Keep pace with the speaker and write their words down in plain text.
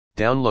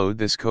Download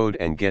this code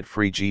and get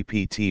free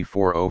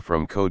GPT-4o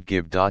from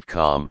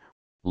codegive.com,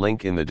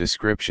 link in the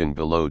description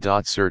below.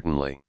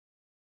 Certainly.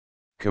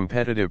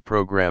 Competitive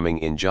programming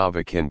in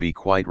Java can be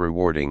quite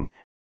rewarding,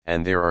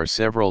 and there are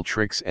several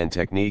tricks and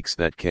techniques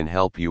that can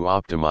help you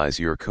optimize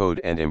your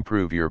code and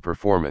improve your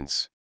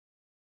performance.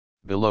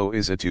 Below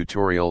is a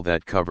tutorial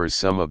that covers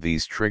some of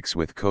these tricks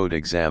with code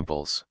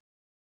examples.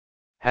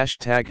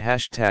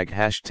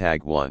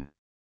 ###1.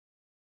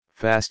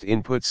 Fast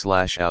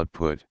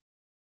input/output.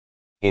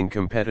 In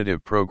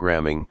competitive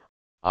programming,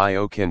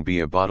 I/O can be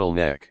a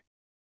bottleneck.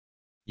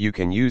 You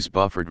can use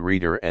buffered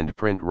reader and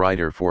print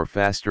writer for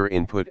faster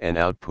input and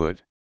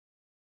output.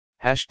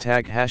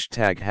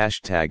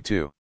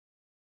 ###2.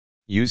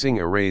 Using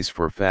arrays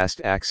for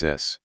fast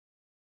access.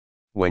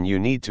 When you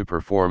need to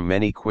perform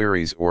many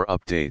queries or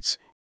updates,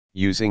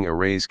 using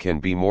arrays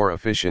can be more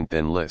efficient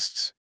than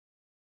lists.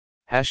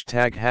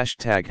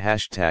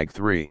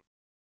 ###3.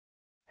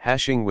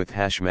 Hashing with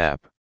hash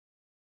map.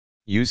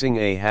 Using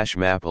a hash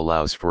map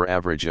allows for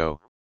average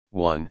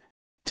O(1)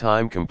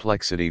 time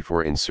complexity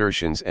for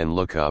insertions and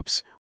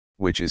lookups,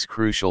 which is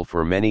crucial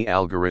for many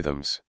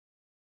algorithms.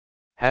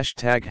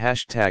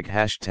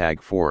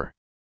 ###4.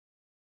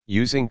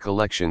 Using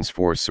collections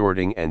for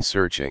sorting and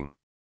searching.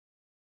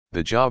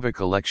 The Java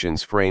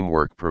Collections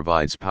framework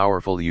provides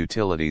powerful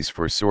utilities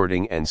for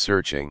sorting and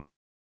searching.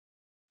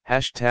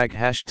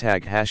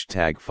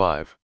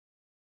 ###5.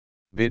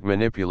 Bit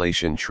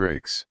manipulation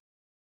tricks.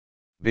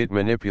 Bit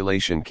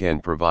manipulation can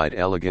provide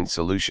elegant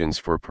solutions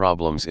for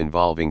problems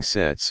involving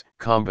sets,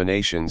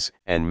 combinations,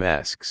 and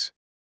masks.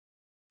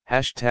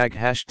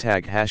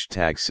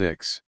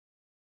 ###6.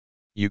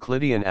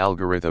 Euclidean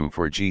algorithm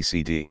for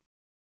GCD.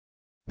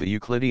 The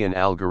Euclidean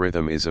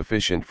algorithm is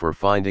efficient for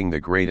finding the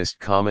greatest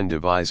common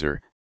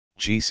divisor,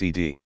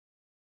 GCD.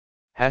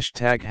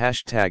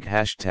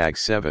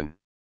 ###7.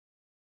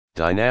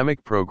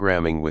 Dynamic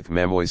programming with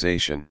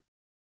memoization.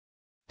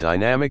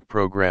 Dynamic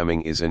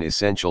programming is an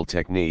essential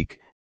technique,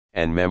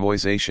 and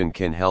memoization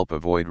can help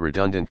avoid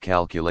redundant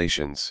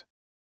calculations.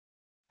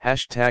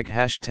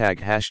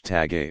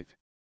 ###8.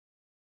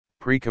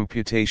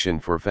 Precomputation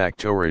for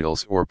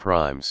factorials or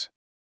primes.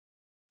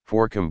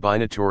 For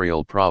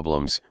combinatorial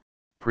problems,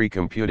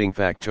 precomputing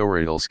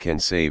factorials can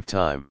save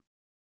time.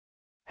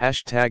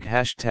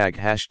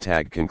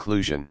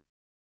 ###conclusion.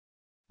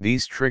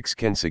 These tricks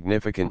can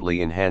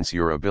significantly enhance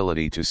your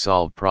ability to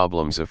solve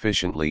problems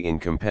efficiently in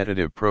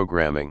competitive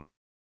programming.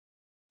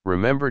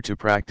 Remember to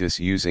practice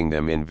using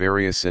them in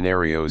various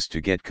scenarios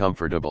to get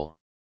comfortable.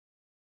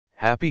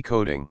 Happy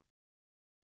coding!